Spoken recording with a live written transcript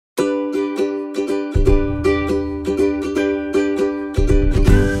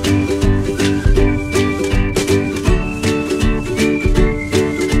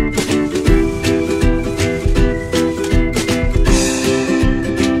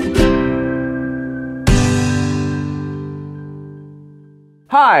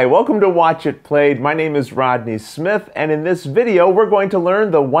Hi, welcome to Watch It Played. My name is Rodney Smith, and in this video we're going to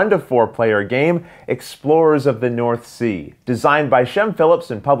learn the 1 to 4 player game, Explorers of the North Sea, designed by Shem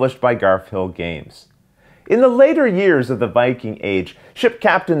Phillips and published by Garphill Games. In the later years of the Viking Age, ship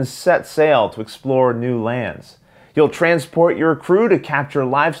captains set sail to explore new lands. You'll transport your crew to capture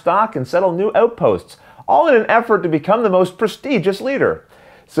livestock and settle new outposts, all in an effort to become the most prestigious leader.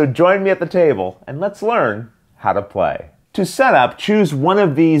 So join me at the table and let's learn how to play. To set up, choose one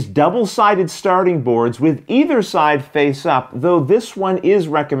of these double-sided starting boards with either side face up, though this one is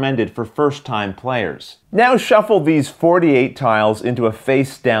recommended for first-time players. Now shuffle these 48 tiles into a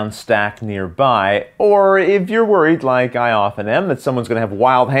face-down stack nearby, or if you're worried, like I often am, that someone's going to have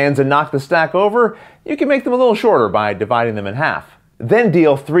wild hands and knock the stack over, you can make them a little shorter by dividing them in half. Then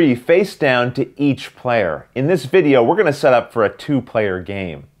deal 3 face down to each player. In this video, we're going to set up for a 2-player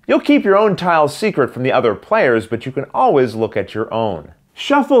game. You'll keep your own tiles secret from the other players, but you can always look at your own.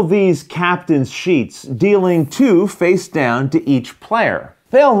 Shuffle these captain's sheets, dealing 2 face down to each player.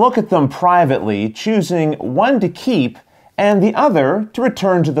 They'll look at them privately, choosing one to keep and the other to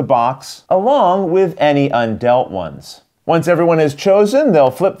return to the box, along with any undealt ones. Once everyone is chosen,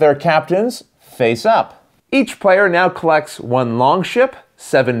 they'll flip their captains face up. Each player now collects 1 longship,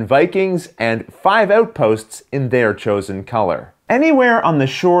 7 Vikings, and 5 outposts in their chosen color. Anywhere on the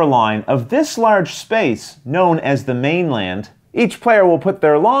shoreline of this large space, known as the Mainland, each player will put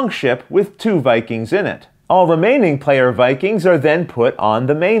their longship with 2 Vikings in it. All remaining player Vikings are then put on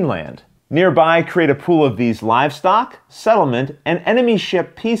the Mainland. Nearby, create a pool of these livestock, settlement, and enemy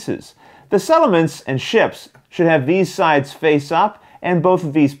ship pieces. The settlements and ships should have these sides face up, and both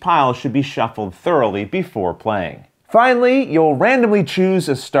of these piles should be shuffled thoroughly before playing. Finally, you'll randomly choose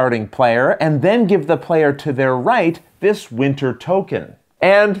a starting player and then give the player to their right this winter token.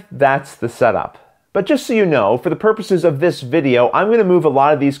 And that's the setup. But just so you know, for the purposes of this video, I'm going to move a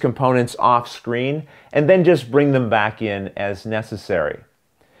lot of these components off screen and then just bring them back in as necessary.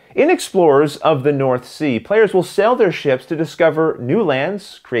 In Explorers of the North Sea, players will sail their ships to discover new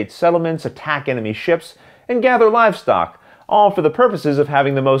lands, create settlements, attack enemy ships, and gather livestock, all for the purposes of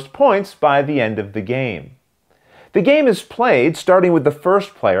having the most points by the end of the game. The game is played starting with the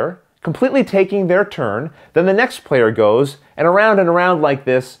first player, completely taking their turn, then the next player goes, and around like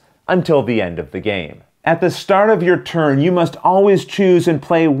this until the end of the game. At the start of your turn, you must always choose and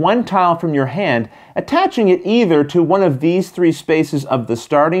play 1 tile from your hand, attaching it either to one of these 3 spaces of the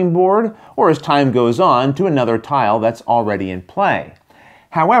starting board, or as time goes on, to another tile that's already in play.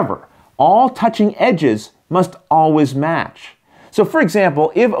 However, all touching edges must always match. So for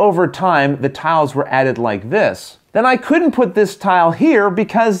example, if over time the tiles were added like this, then I couldn't put this tile here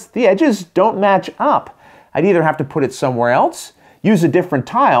because the edges don't match up. I'd either have to put it somewhere else, use a different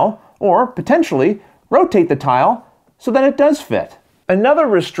tile, or potentially rotate the tile so that it does fit. Another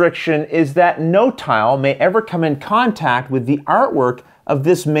restriction is that no tile may ever come in contact with the artwork of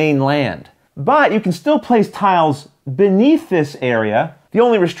this main land. But you can still place tiles beneath this area. The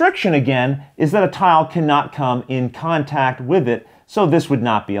only restriction, again, is that a tile cannot come in contact with it, so this would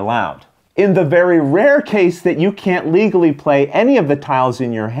not be allowed. In the very rare case that you can't legally play any of the tiles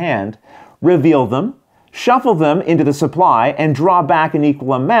in your hand, reveal them, shuffle them into the supply, and draw back an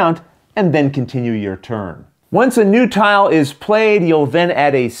equal amount, and then continue your turn. Once a new tile is played, you'll then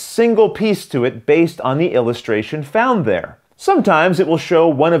add a single piece to it based on the illustration found there. Sometimes it will show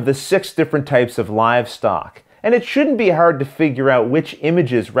one of the 6 different types of livestock, and it shouldn't be hard to figure out which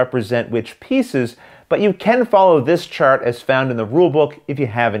images represent which pieces, but you can follow this chart as found in the rulebook if you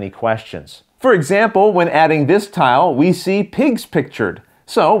have any questions. For example, when adding this tile, we see pigs pictured,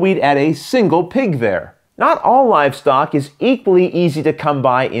 so we'd add a single pig there. Not all livestock is equally easy to come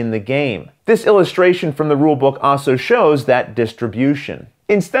by in the game. This illustration from the rulebook also shows that distribution.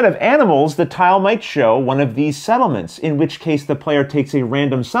 Instead of animals, the tile might show one of these settlements, in which case the player takes a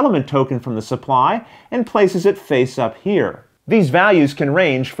random settlement token from the supply and places it face up here. These values can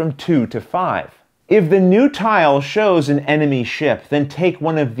range from 2 to 5. If the new tile shows an enemy ship, then take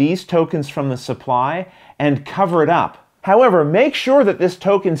one of these tokens from the supply and cover it up. However, make sure that this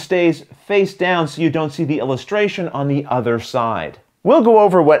token stays face down so you don't see the illustration on the other side. We'll go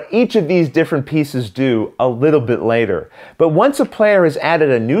over what each of these different pieces do a little bit later, but once a player has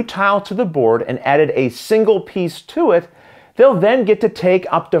added a new tile to the board and added a single piece to it, they'll then get to take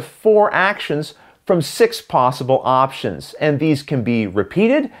up to 4 actions from 6 possible options, and these can be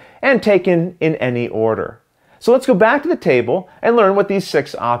repeated and taken in any order. So let's go back to the table and learn what these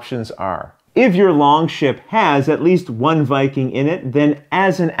 6 options are. If your longship has at least 1 Viking in it, then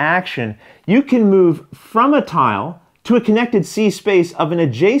as an action, you can move from a tile to a connected sea space of an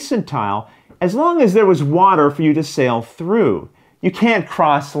adjacent tile as long as there was water for you to sail through. you can't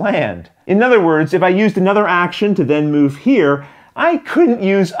cross land. In other words, if I used another action to then move here, I couldn't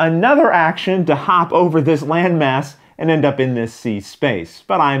use another action to hop over this landmass and end up in this sea space.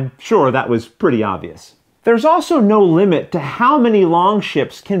 But I'm sure that was pretty obvious. There's also no limit to how many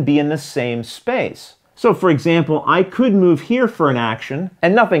longships can be in the same space. So for example, I could move here for an action,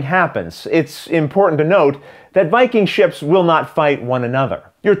 and nothing happens. It's important to note that Viking ships will not fight one another.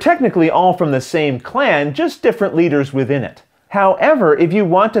 You're technically all from the same clan, just different leaders within it. However, if you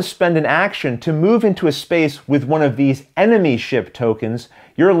want to spend an action to move into a space with one of these enemy ship tokens,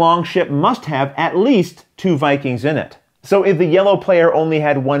 your longship must have at least 2 Vikings in it. So if the yellow player only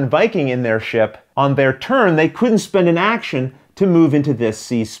had 1 Viking in their ship, on their turn they couldn't spend an action to move into this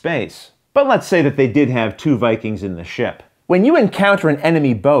sea space. But let's say that they did have 2 Vikings in the ship. When you encounter an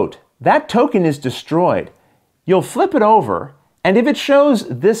enemy boat, that token is destroyed. You'll flip it over, and if it shows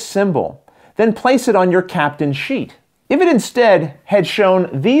this symbol, then place it on your captain's sheet. If it instead had shown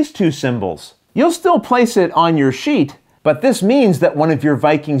these 2 symbols, you'll still place it on your sheet, but this means that one of your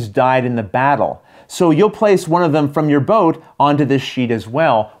Vikings died in the battle. So you'll place one of them from your boat onto this sheet as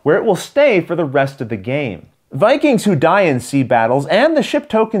well, where it will stay for the rest of the game. Vikings who die in sea battles and the ship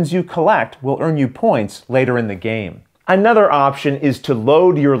tokens you collect will earn you points later in the game. Another option is to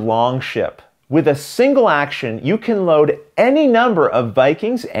load your longship. With a single action, you can load any number of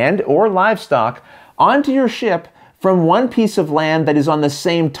Vikings and or livestock onto your ship from one piece of land that is on the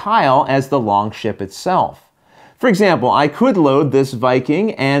same tile as the longship itself. For example, I could load this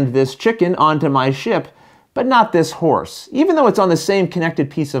Viking and this chicken onto my ship, but not this horse. Even though it's on the same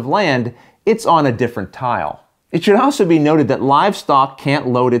connected piece of land, it's on a different tile. It should also be noted that livestock can't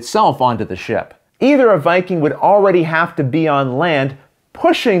load itself onto the ship. Either a Viking would already have to be on land,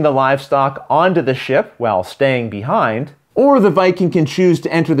 pushing the livestock onto the ship while staying behind, or the Viking can choose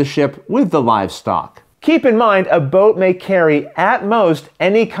to enter the ship with the livestock. Keep in mind, a boat may carry at most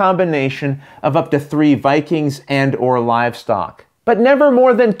any combination of up to 3 Vikings and or livestock, but never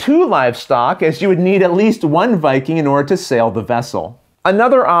more than 2 livestock, as you would need at least 1 Viking in order to sail the vessel.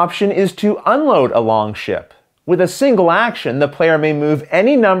 Another option is to unload a longship. With a single action, the player may move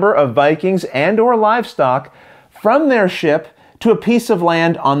any number of Vikings and or livestock from their ship to a piece of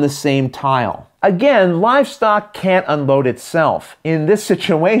land on the same tile. Again, livestock can't unload itself. In this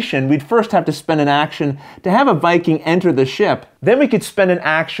situation, we'd first have to spend an action to have a Viking enter the ship. Then we could spend an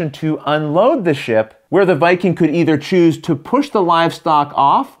action to unload the ship, where the Viking could either choose to push the livestock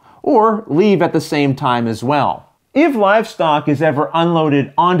off or leave at the same time as well. If livestock is ever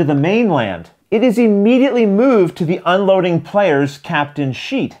unloaded onto the mainland, it is immediately moved to the unloading player's captain's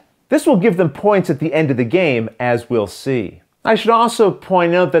sheet. This will give them points at the end of the game, as we'll see. I should also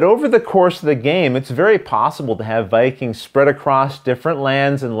point out that over the course of the game, it's very possible to have Vikings spread across different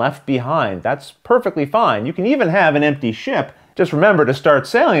lands and left behind. That's perfectly fine. You can even have an empty ship. Just remember, to start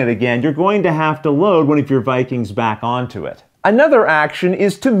sailing it again, you're going to have to load one of your Vikings back onto it. Another action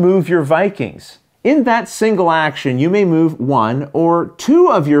is to move your Vikings. In that single action, you may move 1 or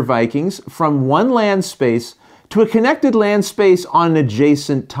 2 of your Vikings from one land space to a connected land space on an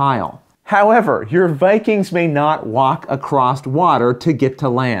adjacent tile. However, your Vikings may not walk across water to get to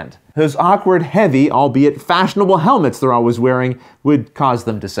land. Those awkward, heavy, albeit fashionable helmets they're always wearing would cause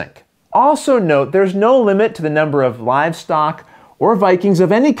them to sink. Also note, there's no limit to the number of livestock or Vikings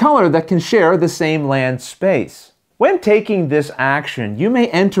of any color that can share the same land space. When taking this action, you may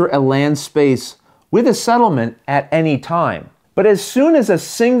enter a land space with a settlement at any time. But as soon as a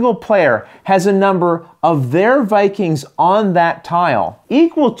single player has a number of their Vikings on that tile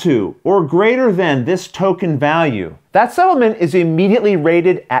equal to or greater than this token value, that settlement is immediately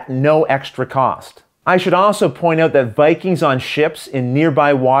rated at no extra cost. I should also point out that Vikings on ships in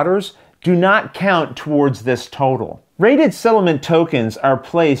nearby waters do not count towards this total. Rated settlement tokens are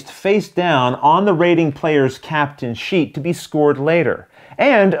placed face down on the rating player's captain's sheet to be scored later,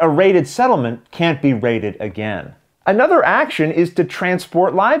 and a rated settlement can't be rated again. Another action is to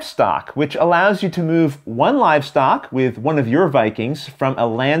transport livestock, which allows you to move 1 livestock with one of your Vikings from a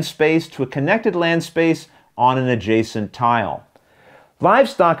land space to a connected land space on an adjacent tile.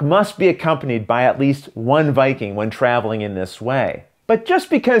 Livestock must be accompanied by at least 1 Viking when traveling in this way. But just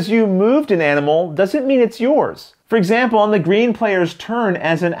because you moved an animal doesn't mean it's yours. For example, on the green player's turn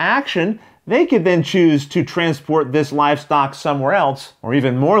as an action, they could then choose to transport this livestock somewhere else, or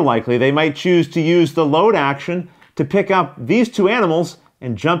even more likely, they might choose to use the load action to pick up these 2 animals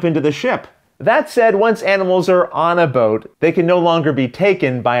and jump into the ship. That said, once animals are on a boat, they can no longer be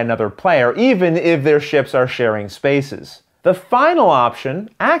taken by another player, even if their ships are sharing spaces. The final option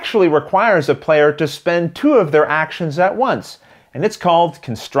actually requires a player to spend 2 of their actions at once, and it's called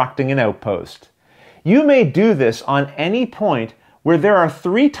constructing an outpost. You may do this on any point where there are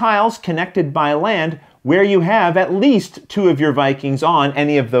 3 tiles connected by land where you have at least 2 of your Vikings on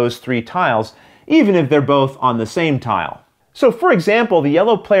any of those 3 tiles, even if they're both on the same tile. So for example, the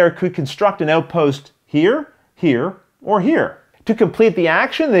yellow player could construct an outpost here, here, or here. To complete the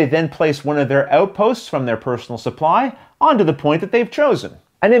action, they then place one of their outposts from their personal supply onto the point that they've chosen.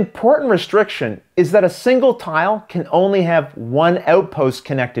 An important restriction is that a single tile can only have 1 outpost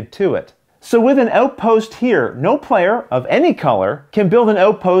connected to it. So with an outpost here, no player of any color can build an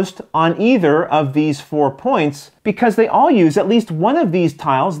outpost on either of these 4 points because they all use at least one of these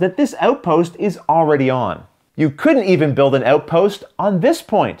tiles that this outpost is already on. You couldn't even build an outpost on this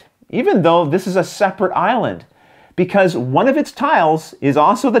point, even though this is a separate island, because one of its tiles is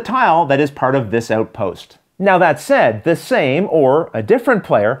also the tile that is part of this outpost. Now that said, the same or a different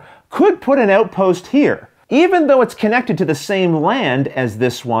player could put an outpost here. Even though it's connected to the same land as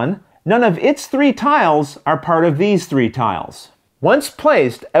this one, none of its 3 tiles are part of these 3 tiles. Once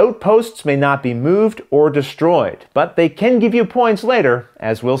placed, outposts may not be moved or destroyed, but they can give you points later,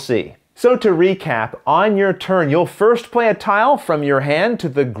 as we'll see. So to recap, on your turn, you'll first play a tile from your hand to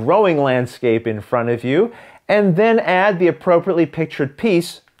the growing landscape in front of you, and then add the appropriately pictured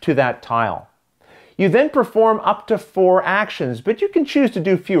piece to that tile. You then perform up to 4 actions, but you can choose to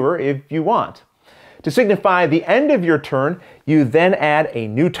do fewer if you want. To signify the end of your turn, you then add a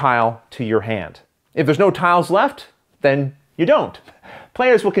new tile to your hand. If there's no tiles left, then you don't.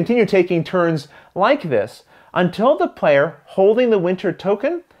 Players will continue taking turns like this until the player holding the winter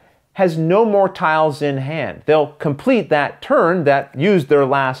token has no more tiles in hand. They'll complete that turn that used their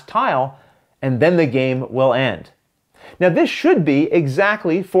last tile, and then the game will end. Now this should be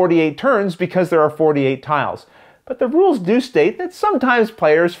exactly 48 turns because there are 48 tiles. But the rules do state that sometimes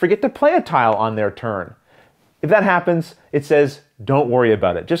players forget to play a tile on their turn. If that happens, it says, don't worry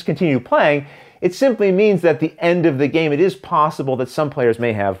about it. Just continue playing. It simply means that at the end of the game, it is possible that some players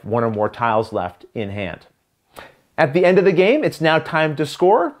may have 1 or more tiles left in hand. At the end of the game, it's now time to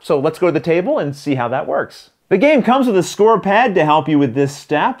score. So let's go to the table and see how that works. The game comes with a score pad to help you with this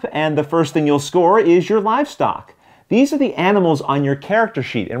step. And the first thing you'll score is your livestock. These are the animals on your character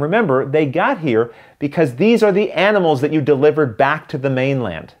sheet. And remember, they got here because these are the animals that you delivered back to the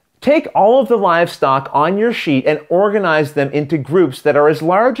mainland. Take all of the livestock on your sheet and organize them into groups that are as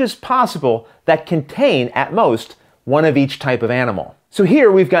large as possible that contain, at most, 1 of each type of animal. So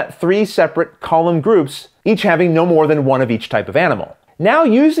here we've got 3 separate column groups, each having no more than 1 of each type of animal. Now,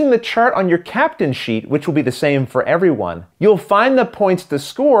 using the chart on your captain sheet, which will be the same for everyone, you'll find the points to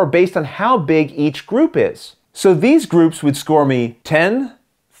score based on how big each group is. So these groups would score me 10,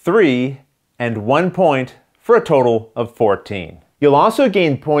 3, and 1 point for a total of 14. You'll also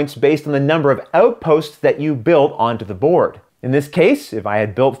gain points based on the number of outposts that you built onto the board. In this case, if I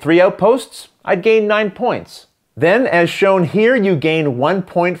had built 3 outposts, I'd gain 9 points. Then, as shown here, you gain 1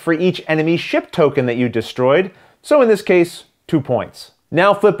 point for each enemy ship token that you destroyed, so in this case, 2 points.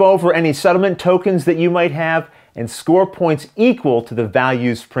 Now flip over any settlement tokens that you might have and score points equal to the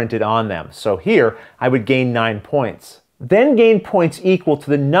values printed on them. So here, I would gain 9 points. Then gain points equal to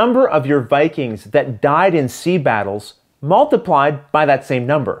the number of your Vikings that died in sea battles multiplied by that same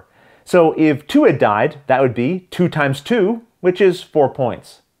number. So if 2 had died, that would be 2 times 2, which is 4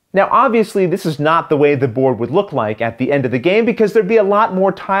 points. Now obviously this is not the way the board would look like at the end of the game because there'd be a lot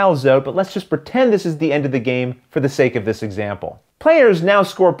more tiles out, but let's just pretend this is the end of the game for the sake of this example. Players now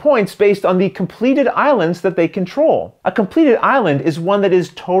score points based on the completed islands that they control. A completed island is one that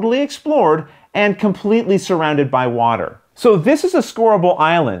is totally explored and completely surrounded by water. So this is a scoreable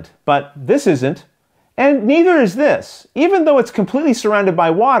island, but this isn't, and neither is this. Even though it's completely surrounded by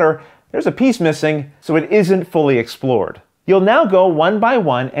water, there's a piece missing, so it isn't fully explored. You'll now go one by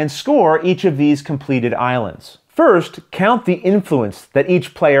one and score each of these completed islands. First, count the influence that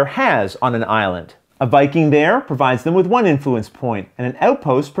each player has on an island. A Viking there provides them with 1 influence point, and an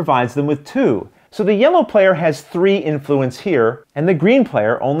outpost provides them with 2. So the yellow player has 3 influence here, and the green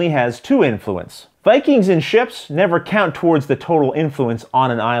player only has 2 influence. Vikings and ships never count towards the total influence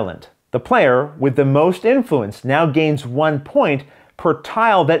on an island. The player with the most influence now gains 1 point per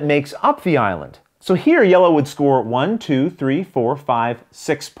tile that makes up the island. So here yellow would score 1, 2, 3, 4, 5,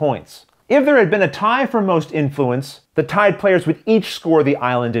 6 points. If there had been a tie for most influence, the tied players would each score the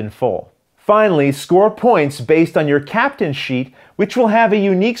island in full. Finally, score points based on your captain sheet, which will have a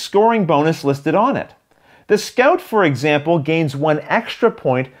unique scoring bonus listed on it. The scout, for example, gains 1 extra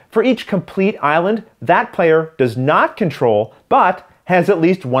point for each complete island that player does not control, but has at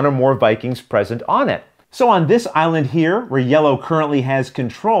least 1 or more Vikings present on it. So on this island here, where yellow currently has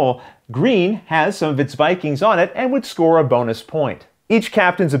control, green has some of its Vikings on it and would score a bonus point. Each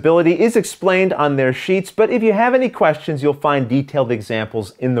captain's ability is explained on their sheets, but if you have any questions, you'll find detailed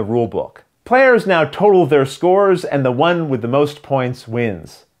examples in the rulebook. Players now total their scores, and the one with the most points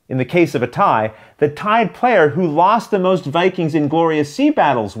wins. In the case of a tie, the tied player who lost the most Vikings in glorious sea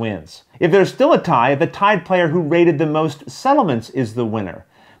battles wins. If there's still a tie, the tied player who raided the most settlements is the winner.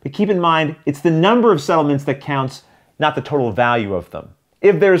 But keep in mind, it's the number of settlements that counts, not the total value of them.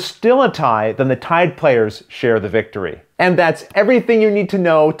 If there's still a tie, then the tied players share the victory. And that's everything you need to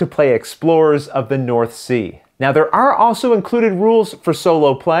know to play Explorers of the North Sea. Now, there are also included rules for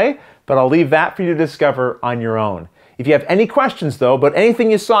solo play, but I'll leave that for you to discover on your own. If you have any questions, though, about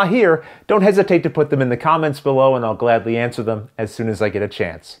anything you saw here, don't hesitate to put them in the comments below, and I'll gladly answer them as soon as I get a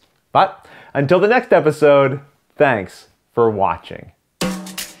chance. But until the next episode, thanks for watching.